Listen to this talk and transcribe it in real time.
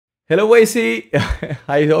Hello YC,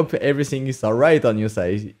 I hope everything is alright on your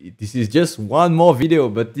side. This is just one more video,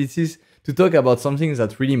 but this is to talk about something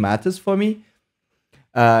that really matters for me.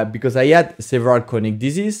 Because I had several chronic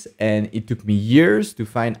disease and it took me years to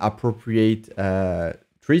find appropriate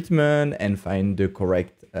treatment and find the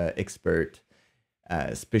correct expert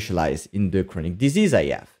specialized in the chronic disease I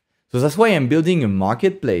have. So that's why I'm building a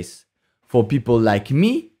marketplace for people like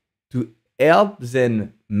me to help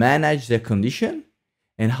them manage their condition.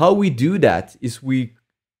 And how we do that is we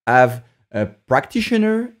have a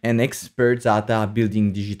practitioner and experts that are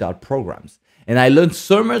building digital programs. And I learned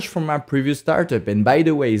so much from my previous startup. And by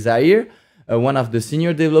the way, Zaire, one of the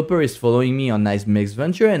senior developers, is following me on Nice Mix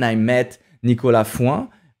Venture, and I met Nicolas Fouin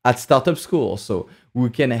at Startup School. So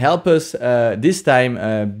we can help us this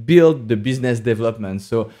time build the business development.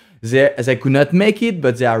 So they could not make it,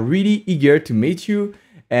 but they are really eager to meet you,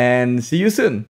 and see you soon.